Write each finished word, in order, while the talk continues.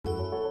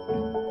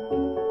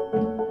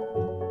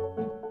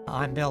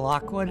I'm Bill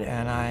Lockwood,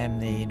 and I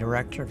am the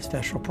Director of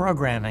Special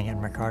Programming at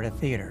McCarter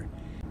Theater.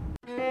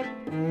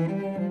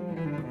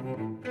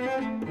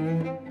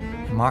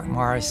 Mark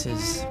Morris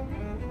is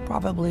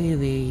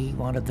probably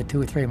one of the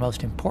 2 or 3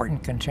 most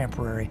important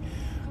contemporary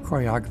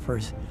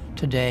choreographers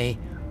today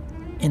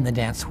in the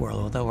dance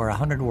world, with over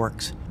 100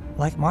 works.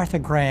 Like Martha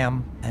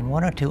Graham and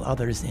 1 or 2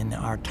 others in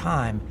our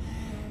time,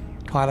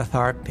 Twyla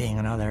Tharp being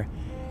another,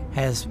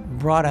 has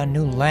brought a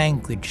new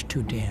language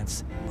to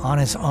dance on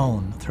his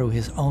own, through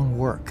his own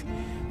work,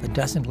 that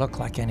doesn't look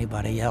like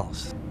anybody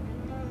else.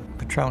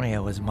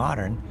 Petronio was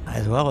modern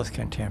as well as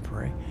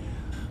contemporary,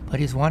 but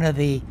he's one of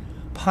the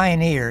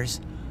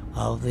pioneers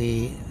of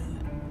the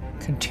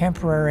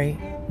contemporary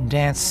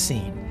dance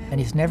scene, and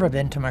he's never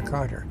been to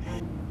McCarter.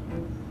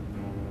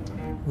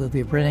 We'll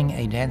be bringing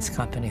a dance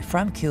company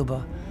from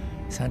Cuba,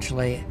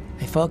 essentially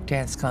a folk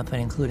dance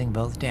company including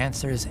both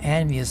dancers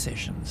and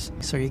musicians.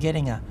 So you're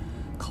getting a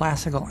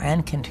classical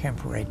and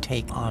contemporary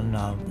take on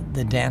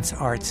the dance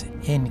arts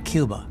in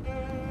Cuba.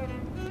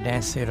 The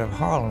Dance Theater of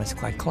Harlem is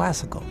quite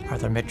classical.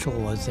 Arthur Mitchell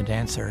was the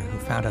dancer who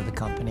founded the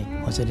company,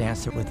 was a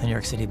dancer with the New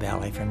York City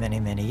Ballet for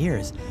many, many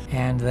years.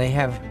 And they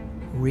have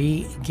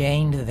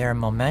regained their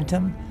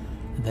momentum,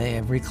 they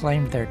have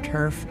reclaimed their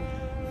turf,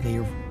 they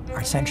are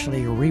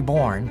essentially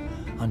reborn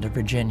under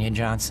Virginia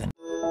Johnson.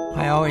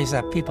 I always,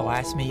 people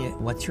ask me,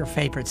 what's your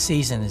favorite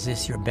season? Is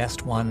this your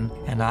best one?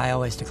 And I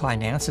always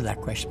decline to answer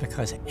that question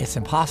because it's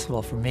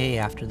impossible for me,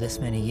 after this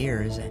many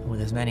years and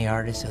with as many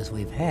artists as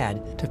we've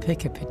had, to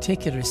pick a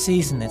particular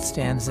season that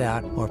stands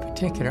out or a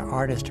particular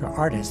artist or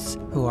artists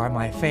who are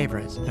my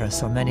favorites. There are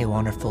so many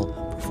wonderful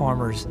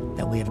performers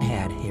that we have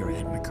had here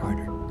at McCarter.